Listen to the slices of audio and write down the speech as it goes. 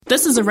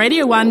This is a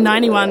Radio 1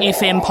 91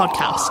 FM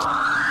podcast.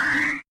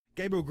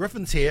 Gabriel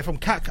Griffin's here from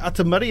Kak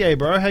Atamarie,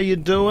 bro. How you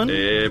doing?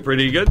 Yeah,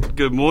 pretty good.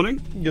 Good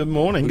morning. Good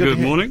morning. Good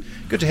morning.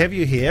 Good to have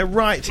you here.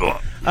 Right.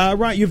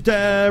 You've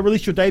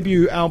released your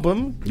debut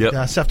album,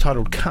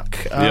 self-titled Kak.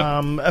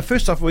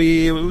 First off,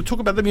 we'll talk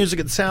about the music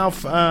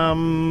itself,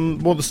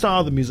 the style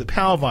of the music,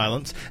 Power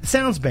Violence. It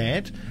sounds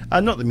bad.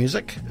 Not the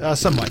music.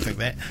 Some might think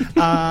that.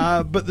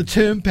 But the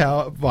term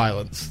Power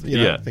Violence,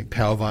 I think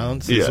Power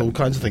Violence is all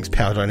kinds of things.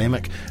 Power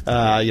dynamic,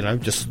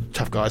 just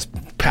tough guys,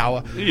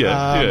 power.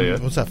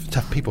 What's that?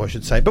 Tough people, I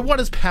should say. But what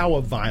is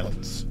Power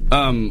Violence?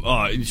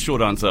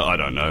 Short answer, I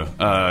don't know.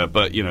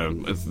 But,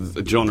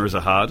 genres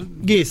are hard.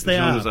 Yes, they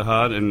genres are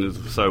hard, and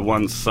so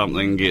once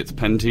something gets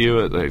pinned to you,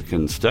 it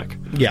can stick.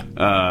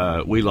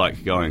 Yeah. We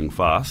like going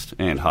fast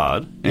and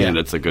hard, and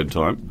it's a good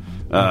time.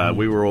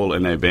 We were all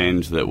in a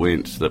band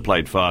that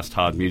played fast,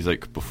 hard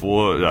music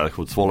before,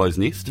 called Swallow's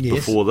Nest,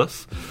 before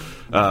this.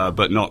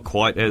 But not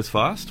quite as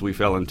fast. We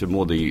fell into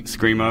more the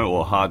screamo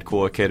or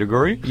hardcore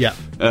category. Yeah.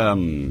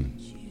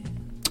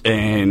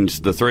 And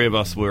the three of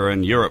us were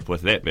in Europe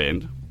with that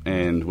band,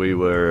 and we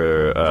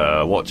were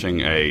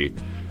watching a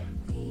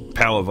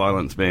Power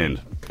Violence band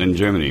in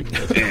Germany.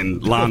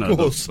 And Lana, of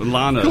course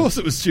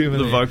it was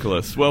Germany. The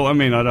vocalist. Well, I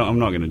mean, I'm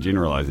not going to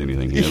generalize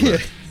anything here.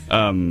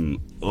 But,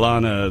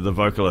 Lana, the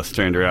vocalist,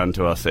 turned around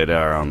to us at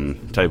our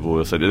table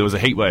and said there was a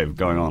heat wave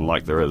going on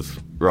like there is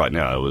right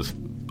now. It was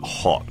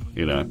hot,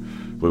 we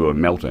were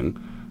melting.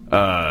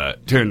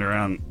 Turned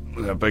around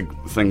with a big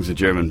things of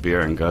German beer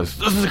and goes,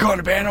 "This is the kind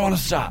of band I want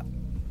to start.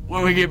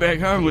 When we get back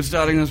home, we're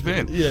starting this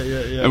band." Yeah.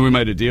 And we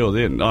made a deal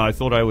then. I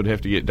thought I would have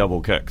to get double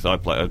kicks. I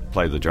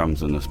play the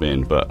drums in this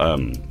band, but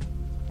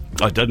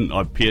I didn't.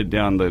 I pared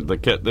down the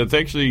kit. That's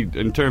actually,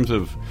 in terms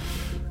of,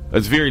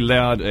 it's very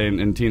loud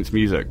and intense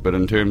music, but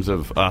in terms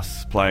of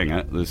us playing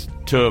it, there's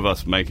two of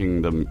us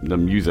making the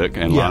music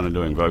and Lana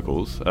doing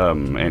vocals,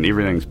 and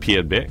everything's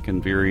pared back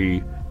and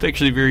it's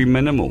actually very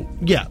minimal.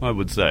 Yeah, I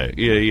would say.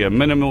 Yeah,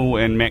 minimal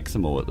and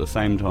maximal at the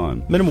same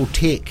time. Minimal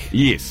tech.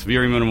 Yes,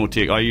 very minimal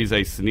tech. I use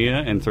a snare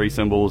and 3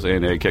 cymbals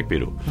and a kick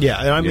pedal. Yeah,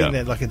 and I mean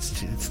that like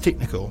it's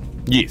technical.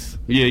 Yes.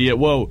 Yeah.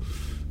 Well,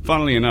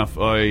 funnily enough,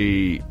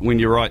 when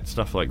you write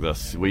stuff like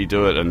this, we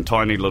do it in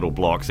tiny little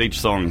blocks. Each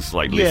song's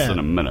like less than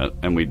a minute,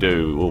 and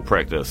we'll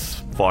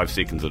practice 5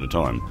 seconds at a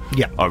time.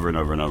 Yeah. Over and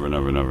over and over and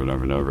over and over and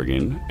over and over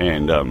again,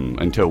 and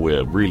until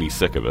we're really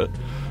sick of it.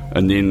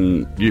 And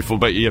then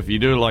if you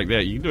do it like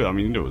that, you can do it. I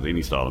mean, you can do it with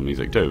any style of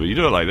music too, but you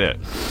do it like that,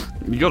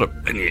 you got it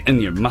in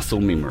your muscle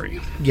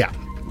memory. Yeah.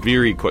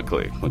 Very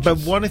quickly. But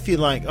what if you're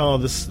like,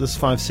 this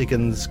 5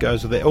 seconds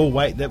goes with that? Oh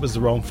wait, that was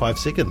the wrong 5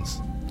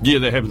 seconds. Yeah,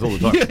 that happens all the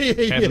time.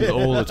 Happens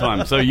all the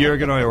time. So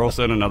Jurg and I are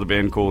also in another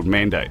band called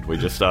Mandate. We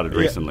just started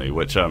recently,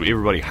 which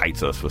everybody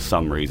hates us for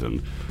some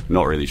reason.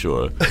 Not really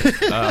sure.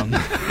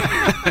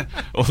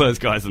 All those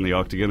guys in the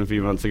Octagon a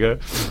few months ago,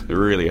 they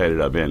really hated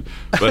our band.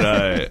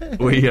 But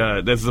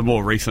that's the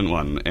more recent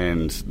one.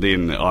 And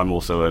then I'm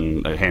also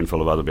in a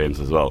handful of other bands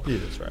as well. Yeah,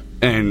 that's right.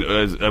 And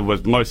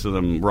with most of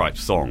them write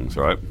songs,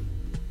 right?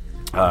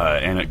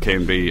 And it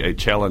can be a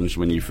challenge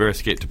when you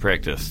first get to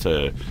practice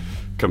to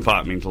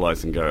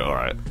compartmentalize and go, all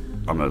right,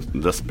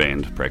 I'm this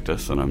band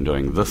practice and I'm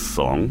doing this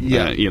song.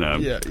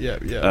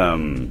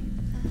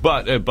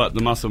 But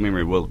the muscle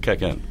memory will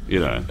kick in,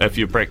 if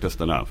you've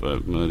practiced enough.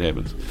 It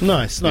happens.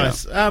 Nice.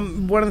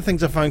 One of the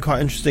things I find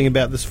quite interesting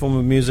about this form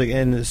of music,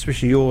 and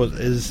especially yours,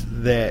 is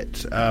that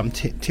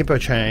tempo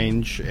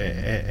change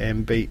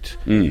and beat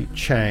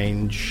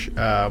change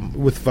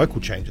with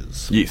vocal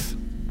changes. Yes.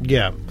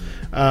 Yeah.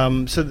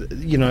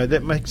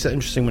 That makes it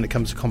interesting when it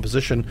comes to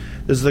composition.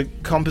 Does the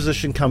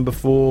composition come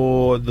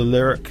before the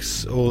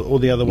lyrics or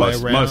the other way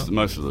around?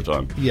 Most of the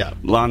time. Yeah.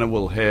 Lana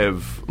will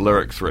have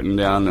lyrics written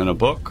down in a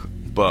book,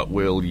 but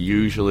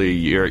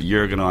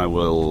Jurg and I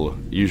will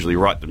usually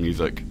write the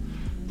music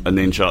and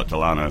then show it to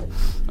Lana.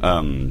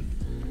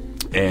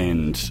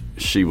 And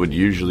she would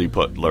usually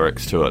put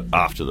lyrics to it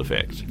after the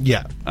fact.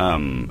 Yeah.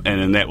 And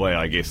in that way,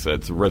 I guess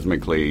it's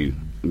rhythmically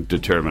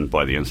determined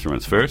by the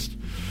instruments first.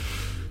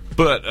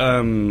 But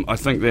I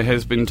think there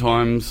has been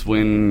times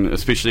when,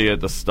 especially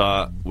at the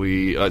start,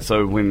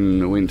 when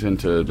we went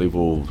into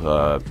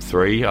level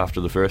 3 after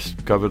the first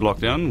COVID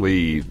lockdown,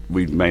 we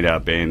made our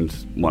band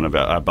one of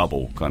our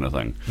bubble kind of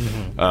thing,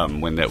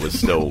 when that was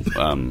still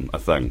a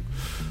thing.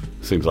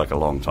 Seems like a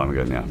long time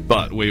ago now,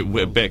 but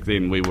back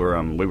then we were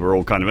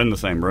all kind of in the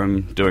same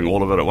room doing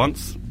all of it at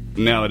once.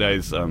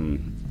 Nowadays,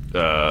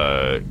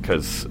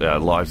 because our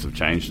lives have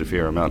changed a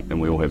fair amount and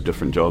we all have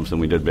different jobs than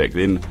we did back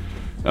then.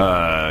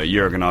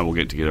 Jurg and I will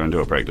get together and do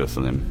a practice,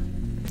 and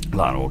then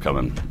Lana will come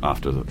in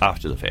after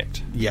the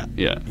fact. Yeah,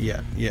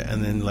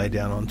 and then lay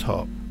down on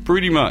top.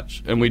 Pretty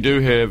much, and we do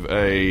have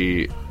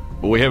a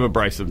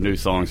brace of new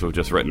songs we've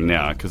just written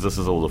now, because this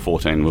is all the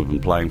 14 we've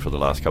been playing for the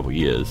last couple of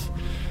years.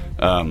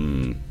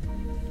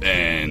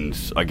 And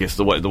I guess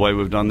the way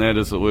we've done that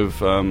is that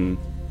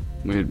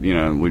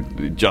we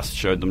just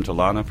showed them to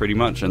Lana pretty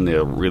much in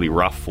their really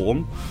rough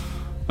form.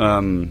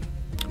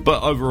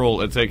 But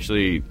overall, it's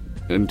actually,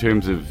 in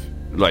terms of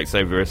like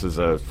say versus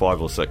a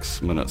 5 or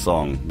 6 minute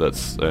song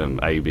that's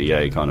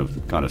ABA kind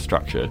of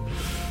structure,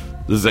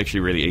 this is actually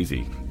really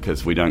easy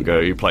because we don't go,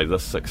 you play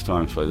this 6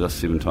 times, play this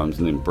 7 times,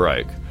 and then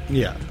break.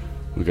 Yeah.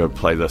 We go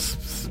play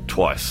this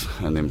twice,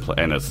 and then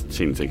and it's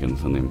 10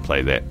 seconds, and then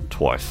play that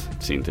twice,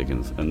 10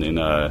 seconds, and then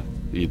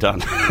you're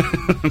done.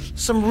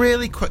 Some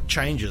really quick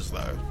changes,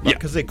 though.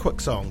 Because they're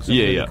quick songs. And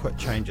really quick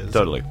changes.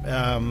 Totally.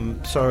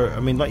 So, I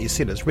mean, like you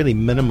said, it's really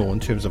minimal in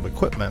terms of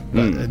equipment,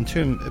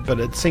 but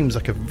it seems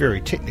like a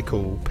very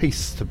technical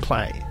piece to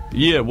play.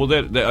 Yeah, well,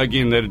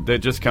 that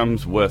just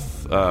comes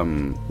with...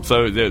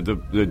 so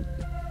the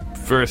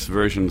first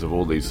versions of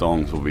all these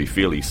songs will be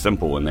fairly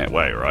simple in that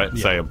way, right?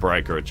 Yeah. Say a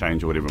break or a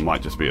change or whatever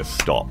might just be a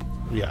stop.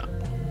 Yeah.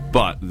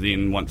 But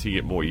then once you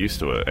get more used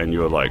to it and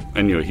you're like,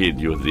 in your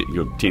head, you're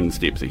 10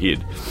 steps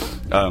ahead.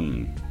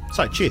 It's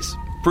like chess.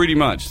 Pretty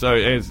much. So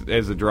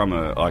as a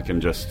drummer, I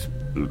can just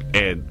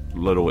add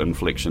little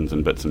inflections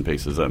and bits and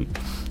pieces in.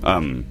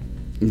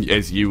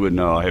 As you would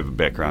know, I have a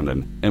background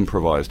in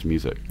improvised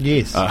music.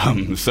 Yes.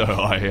 So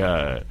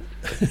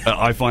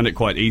I find it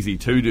quite easy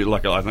to do.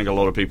 Like, I think a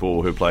lot of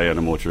people who play in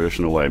a more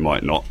traditional way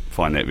might not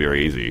find that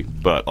very easy.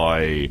 But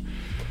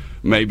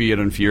maybe it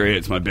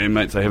infuriates my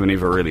bandmates. I haven't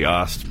ever really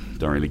asked.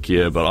 Don't really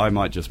care, but I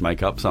might just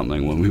make up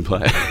something when we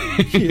play.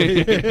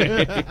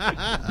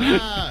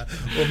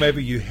 Or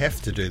maybe you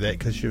have to do that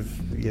because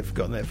you've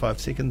gotten that 5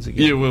 seconds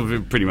again. Yeah,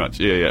 well, pretty much.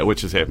 Yeah,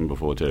 which has happened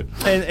before too.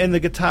 And the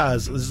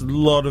guitars, there's a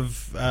lot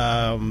of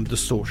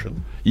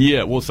distortion.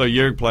 Yeah, well, so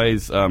Jörg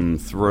plays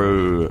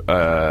through.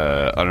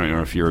 I don't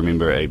know if you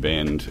remember a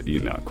band.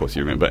 Of course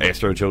you remember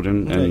Astro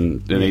Children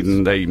in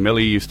Eden.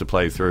 Millie used to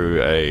play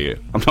through a.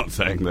 I'm not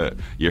saying that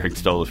Jörg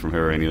stole this from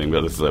her or anything,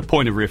 but this is a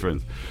point of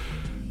reference.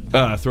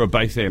 Through a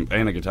bass amp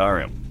and a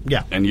guitar amp.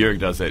 Yeah. And Jörg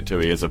does that too.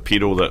 He has a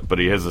pedal but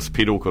he has this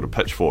pedal called a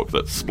pitchfork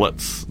that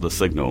splits the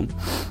signal.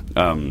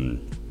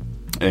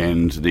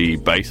 And the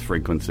bass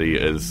frequency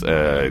is,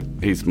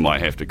 he might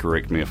have to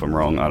correct me if I'm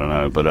wrong, I don't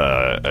know, but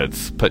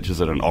it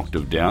pitches it an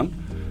octave down.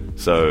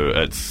 So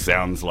it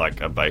sounds like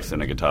a bass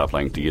and a guitar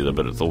playing together,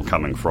 but it's all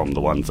coming from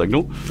the one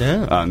signal.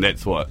 Yeah. And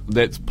that's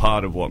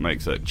part of what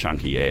makes it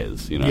chunky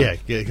as, Yeah.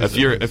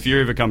 If you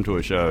ever come to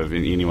a show, if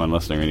anyone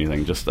listening or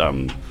anything, just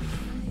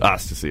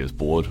ask to see us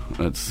board.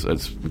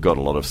 It's got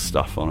a lot of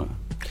stuff on it.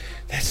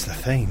 That's the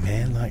thing,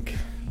 man. Like,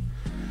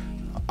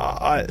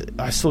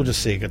 I still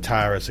just see a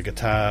guitar as a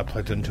guitar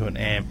plugged into an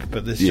amp,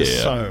 but there's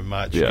just so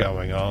much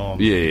going on.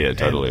 Yeah,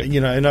 totally. And,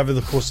 and over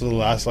the course of the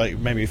last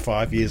maybe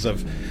 5 years,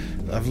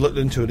 I've looked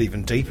into it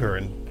even deeper,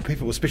 and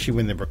people, especially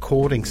when they're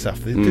recording stuff,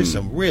 they do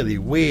some really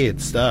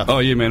weird stuff. Oh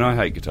yeah, man, I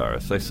hate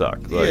guitarists. They suck.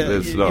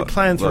 You're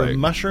playing through a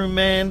Mushroom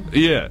Man.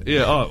 Yeah.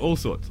 Oh, all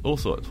sorts.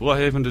 What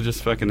happened to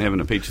just fucking having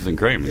a peaches and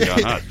cream and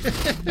going hard?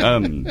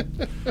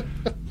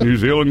 New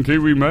Zealand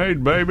Kiwi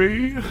made,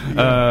 baby.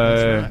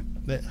 That's right.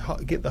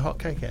 Get the hot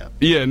cake out.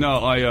 Yeah, no,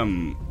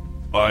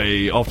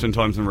 I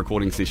oftentimes in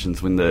recording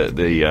sessions when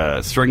the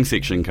string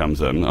section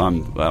comes in,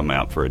 I'm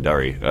out for a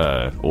durry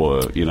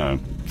or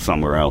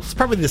somewhere else. It's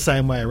probably the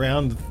same way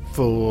around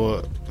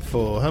for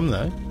him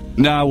though.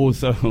 No, well,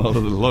 so a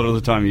lot of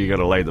the time you got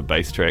to lay the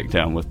bass track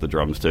down with the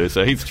drums too,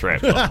 so he's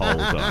trapped the whole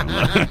time.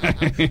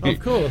 Of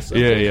course.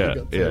 Yeah.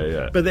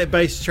 But that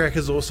bass track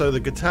is also the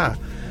guitar.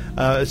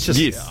 It's just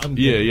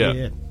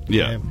Yeah.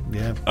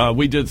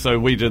 We did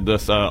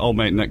this. Old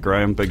mate Nick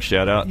Graham, big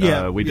shout out.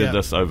 We did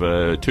this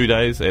over 2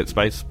 days at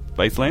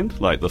Spaceland,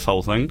 like this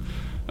whole thing,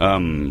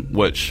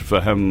 which for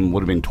him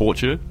would have been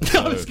torture.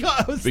 So,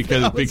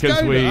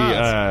 because we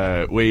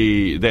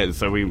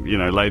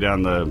lay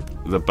down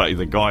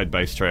the guide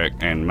bass track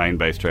and main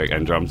bass track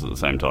and drums at the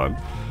same time.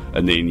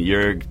 And then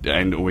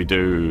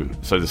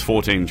there's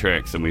 14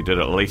 tracks, and we did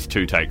at least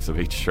 2 takes of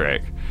each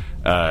track.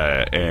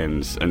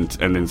 And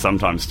then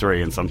sometimes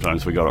 3, and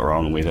sometimes we got it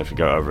wrong and we'd have to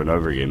go over and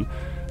over again.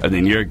 And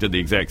then Jörg did the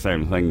exact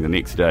same thing the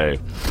next day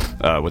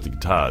with the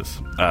guitars.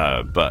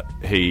 But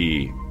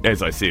he,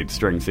 as I said,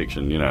 string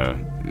section,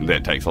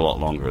 that takes a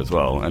lot longer as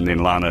well. And then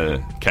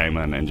Lana came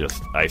in and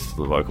just aced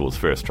the vocals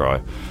first try.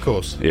 Of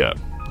course. Yeah.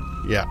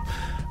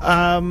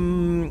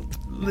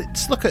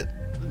 Let's look at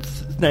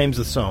names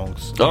of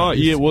songs. Oh,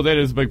 yeah, well, that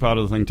is a big part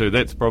of the thing too.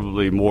 That's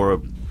probably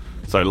more...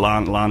 So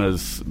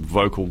Lana's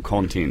vocal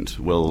content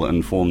will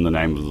inform the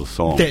name of the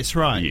song. That's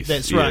right. Yes.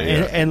 That's right.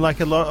 Yeah. And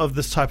like a lot of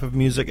this type of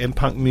music and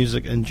punk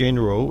music in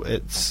general,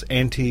 it's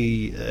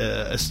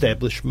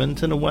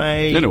anti-establishment in a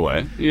way. In a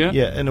way, yeah.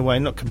 Yeah, in a way,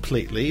 not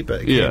completely,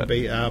 but it can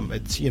be.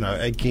 It's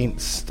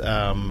against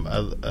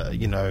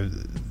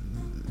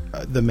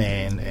the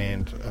man,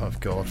 and oh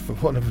god, for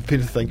want of a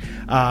better thing,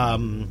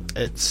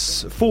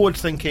 it's forward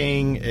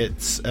thinking.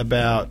 It's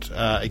about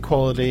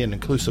equality and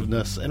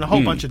inclusiveness and a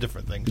whole bunch of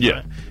different things. Yeah,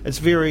 right? It's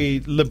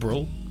very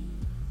liberal.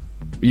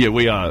 Yeah,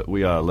 we are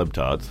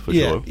libtards for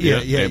sure.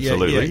 Yeah,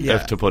 absolutely. Yeah.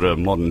 Have to put a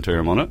modern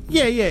term on it.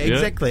 Yeah,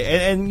 exactly.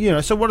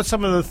 And so what are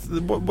some of the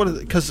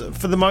because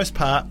for the most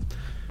part,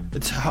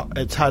 it's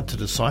hard to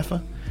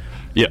decipher.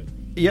 Yeah.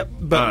 Yep,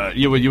 but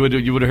you would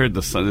have heard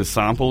the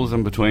samples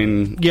in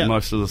between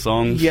most of the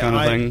songs, kind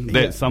of thing.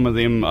 That some of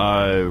them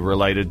are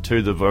related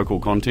to the vocal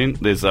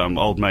content. There's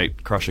old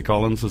mate Crusher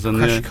Collins is in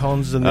there. Crusher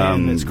Collins is in there.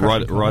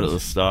 Right at the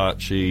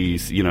start,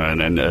 she's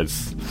and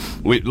it's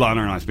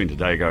Lana and I spent a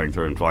day going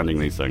through and finding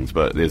these things.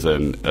 But there's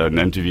an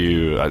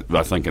interview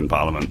I think in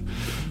Parliament,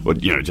 or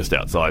just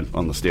outside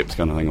on the steps,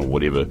 kind of thing, or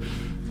whatever,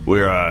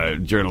 where a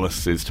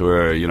journalist says to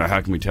her,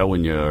 how can we tell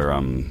when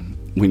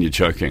you're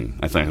choking?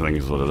 I think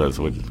is what it is.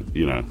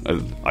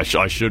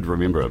 I should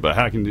remember it, but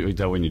how can you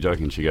tell when you're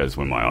joking? She goes,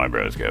 when my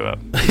eyebrows go up.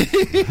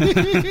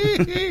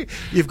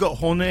 You've got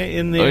Hone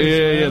in there. Oh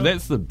yeah,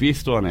 that's the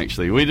best one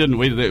actually.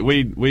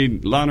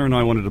 Lana and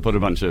I wanted to put a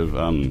bunch of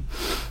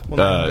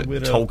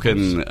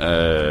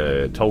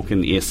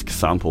Tolkien-esque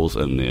samples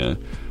in there,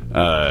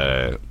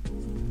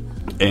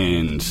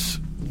 and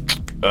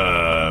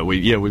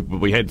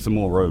we had some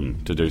more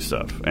room to do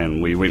stuff,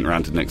 and we went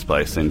around to Nick's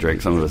place and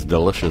drank some of this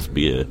delicious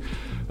beer,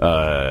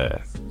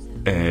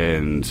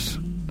 and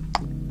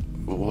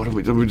what did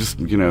we do? We just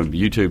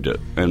YouTubed it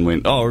and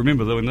went,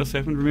 remember when this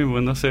happened?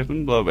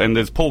 And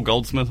there's Paul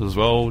Goldsmith as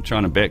well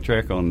trying to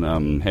backtrack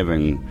on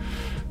having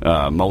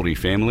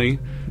multi-family,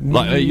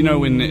 like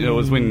when it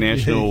was when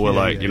National were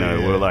like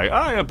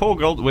Paul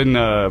Gold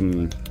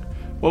when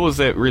what was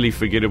that really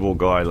forgettable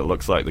guy that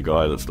looks like the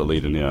guy that's the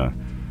leader now?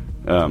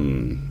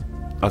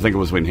 I think it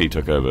was when he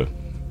took over.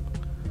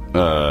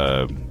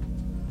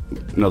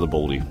 Another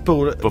Baldy.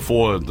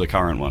 Before the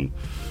current one.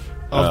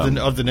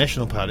 Of the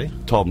National Party?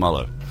 Todd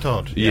Muller.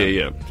 Todd.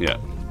 Yeah.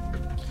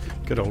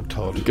 Good old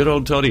Todd. Good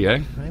old Toddy, eh?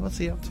 Hey, what's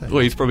he up to? Well,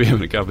 he's probably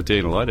having a cup of tea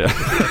and a lie down.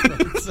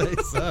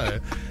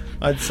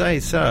 I'd say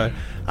so.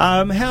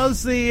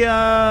 How's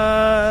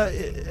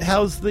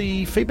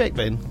the feedback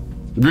been?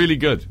 Really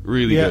good.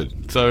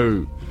 Good.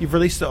 So you've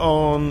released it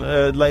on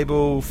a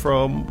label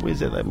from... Where's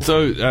that label?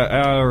 So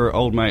our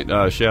old mate,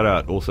 shout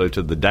out also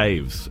to the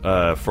Daves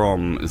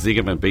from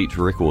Zegama Beach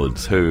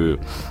Records, who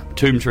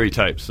Tomb Tree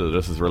tapes that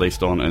this is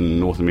released on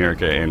in North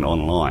America and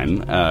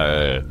online.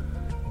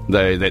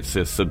 That's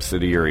a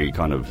subsidiary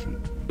kind of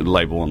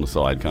label on the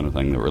side kind of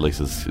thing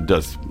that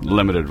does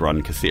limited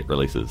run cassette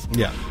releases.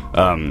 Yeah.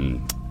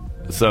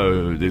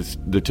 So there's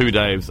the two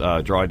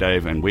Daves, Dry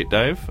Dave and Wet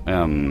Dave.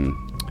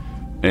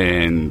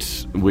 Wet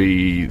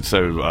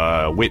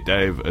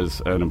Dave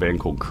is in a band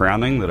called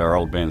Crowning that our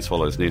old band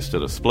Swallows Nest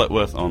did a split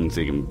with on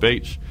Zegama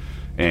Beach,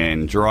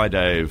 and Dry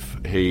Dave,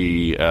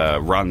 he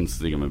runs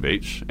Zegama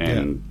Beach,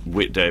 and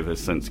Wet Dave has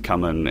since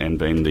come in and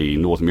been the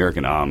North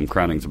American arm.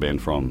 Crowning's a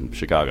band from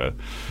Chicago,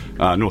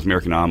 North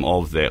American arm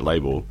of that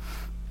label,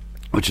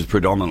 which is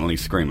predominantly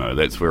screamo.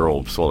 That's where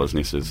all Swallows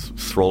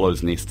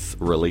Nest's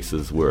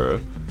releases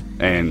were.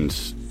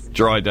 And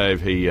Dry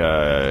Dave, he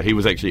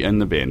was actually in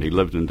the band. He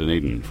lived in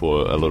Dunedin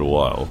for a little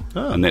while,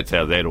 and that's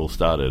how that all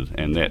started,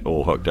 and that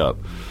all hooked up.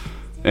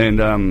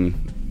 And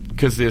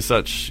because they're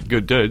such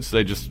good dudes,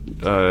 they just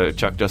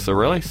chucked us a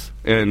release.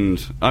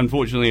 And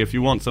unfortunately, if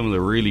you want some of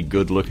the really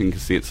good-looking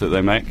cassettes that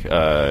they make,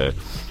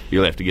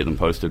 you'll have to get them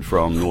posted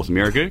from North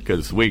America,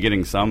 because we're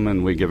getting some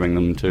and we're giving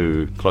them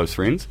to close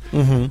friends.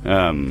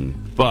 Mm-hmm.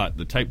 But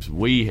the tapes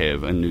we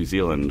have in New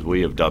Zealand,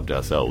 we have dubbed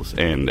ourselves,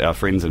 and our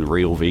friends in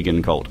Real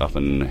Vegan Cult up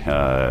in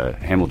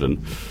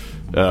Hamilton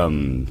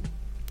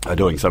are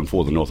doing some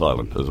for the North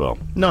Island as well.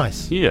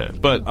 Nice. Yeah,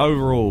 but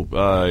overall,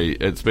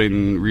 it's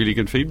been really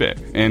good feedback.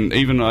 And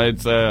even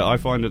I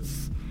find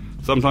it's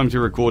sometimes you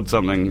record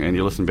something and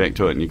you listen back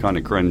to it and you kind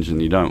of cringe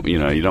and you don't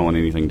want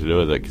anything to do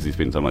with it because you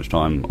spend so much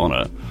time on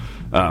it.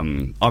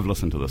 I've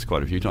listened to this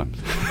quite a few times.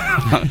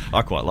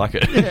 I quite like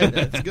it. Yeah,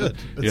 that's good.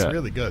 It's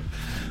really good.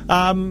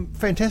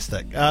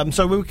 Fantastic.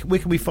 So where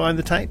can we find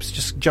the tapes?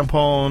 Just jump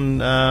on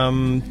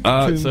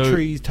Tomb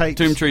Tree tapes.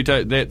 Tomb Tree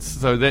tape.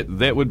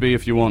 That would be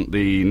if you want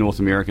the North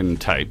American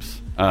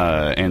tapes,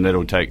 and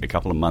that'll take a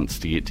couple of months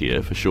to get to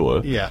you for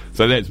sure. Yeah.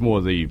 So that's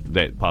more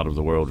that part of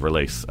the world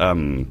release.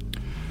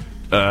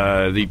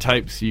 The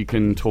tapes you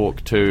can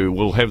talk to,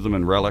 we'll have them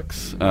in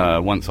Relics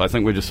once. I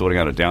think we're just sorting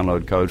out a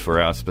download code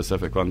for our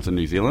specific ones in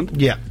New Zealand.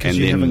 Yeah, because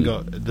you haven't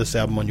got this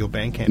album on your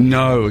Bandcamp.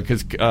 No,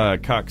 because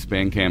Cuck's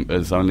Bandcamp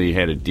has only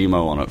had a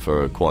demo on it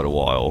for quite a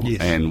while.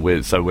 Yes. And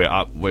we're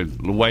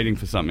waiting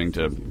for something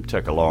to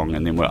tick along,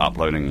 and then we'll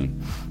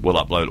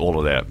upload all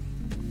of that.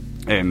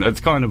 And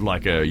it's kind of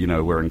like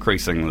we're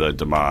increasing the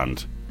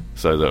demand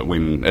so that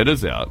when it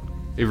is out,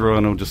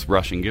 everyone will just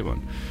rush and get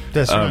one.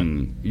 That's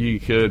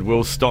right.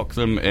 We'll stock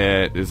them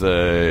at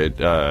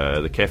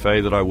the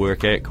cafe that I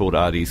work at called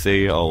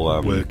RDC.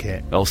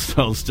 I'll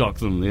stock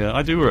them there.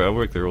 I do. I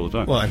work there all the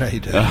time. Well, I know you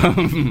do.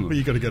 Well,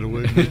 you got to go to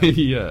work now.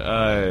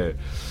 Yeah.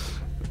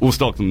 We'll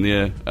stock them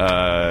there.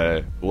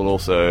 We'll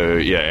also,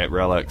 at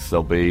Relics,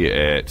 they'll be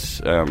at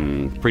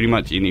pretty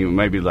much any.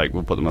 Maybe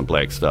we'll put them on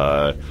Black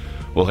Star.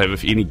 We'll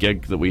have any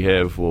gig that we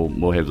have.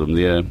 We'll have them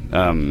there.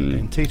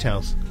 And tea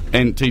towels.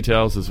 And tea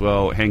towels as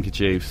well,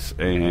 handkerchiefs,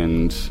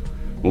 and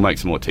we'll make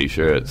some more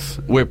T-shirts.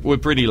 We're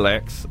pretty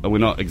lax. We're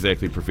not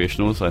exactly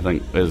professionals, I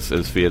think, is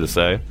fair to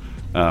say.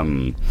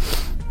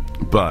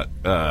 But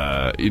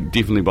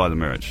definitely buy the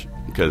merch,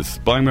 because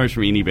buying merch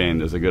from any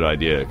band is a good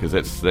idea, because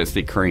that's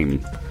their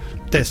cream.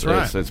 That's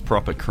right. It's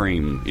proper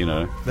cream, you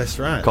know. That's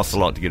right. Costs a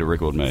lot to get a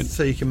record made.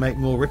 So you can make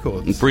more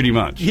records. Pretty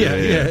much. Yeah,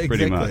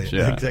 pretty exactly. much.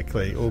 Yeah.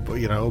 Exactly. Or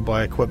or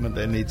buy equipment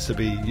that needs to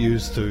be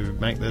used to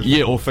make those.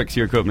 Yeah, or fix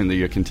your equipment that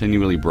you're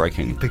continually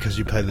breaking. Because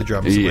you play the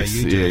drums the way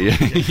you do.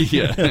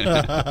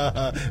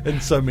 Yeah. In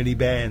so many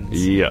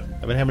bands. Yeah.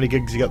 I mean, how many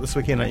gigs you got this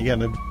weekend? Are you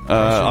going to?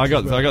 I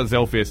got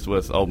Zellfest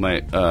with old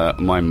mate,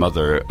 my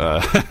mother,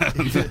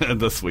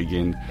 this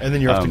weekend. And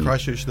then you're off to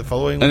Christchurch the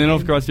following weekend? And then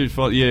off to Christchurch,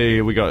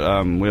 we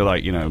got, we're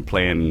like,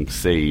 plan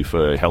C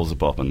for Hell's a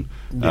Poppin'.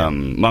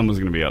 Mum was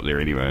going to be up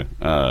there anyway,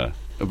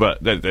 but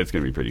that's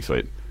going to be pretty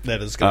sweet.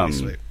 That is going to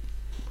be sweet.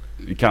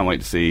 You can't wait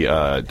to see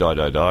Die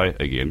Die Die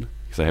again,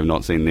 because I have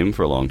not seen them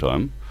for a long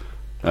time.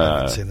 I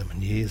haven't seen them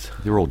in years.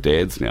 They're all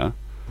dads now.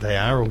 They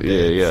are all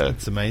dads. Yeah.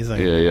 It's amazing.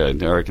 Yeah.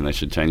 I reckon they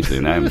should change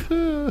their name.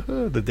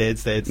 The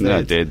dads.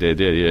 No, dad,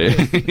 yeah.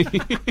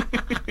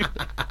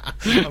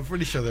 I'm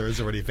pretty sure there is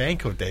already a band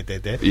called Dad.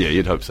 Yeah,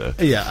 you'd hope so.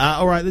 Yeah.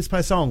 All right, let's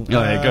play a song.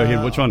 Go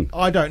ahead. Which one?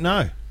 I don't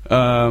know.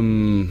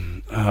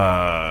 I'm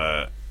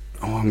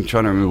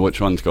trying to remember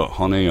which one's got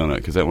honey on it,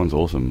 because that one's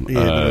awesome.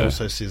 Yeah, but it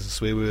also says a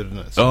swear word in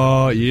it.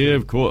 So yeah,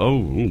 of course.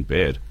 Oh,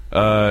 bad.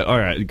 All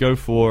right, go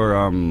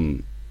for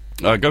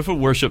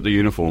Worship the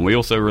Uniform. We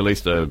also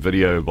released a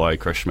video by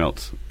Chris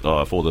Schmeltz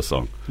for this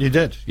song. You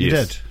did.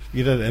 Yes.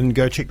 You did, and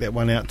go check that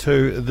one out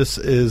too. This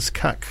is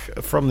Cuck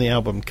from the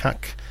album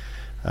Cuck.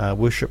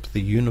 Worship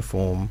the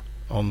Uniform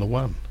on the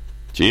one.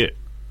 Yeah.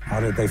 How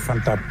did they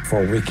front up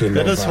for a weekend?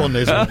 That is one,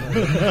 isn't it?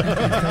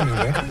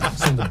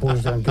 Send the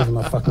boys down, give them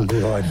a fucking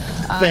good ride.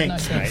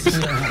 Thanks, mate.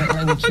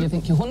 Language, you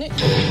think you're on it?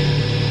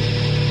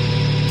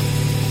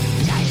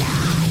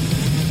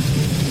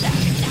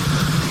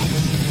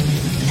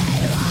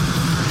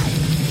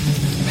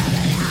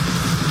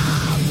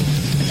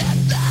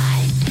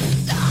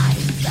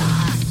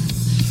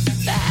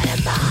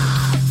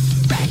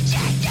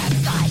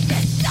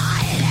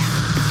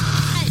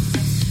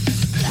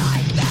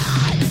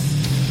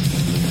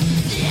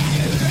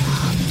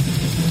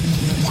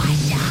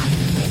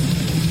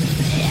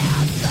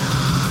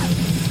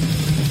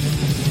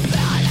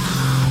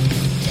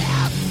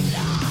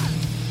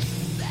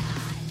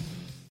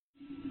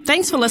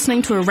 Thanks for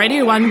listening to a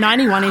Radio 1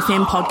 91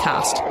 FM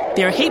podcast.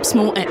 There are heaps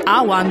more at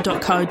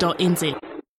r1.co.nz.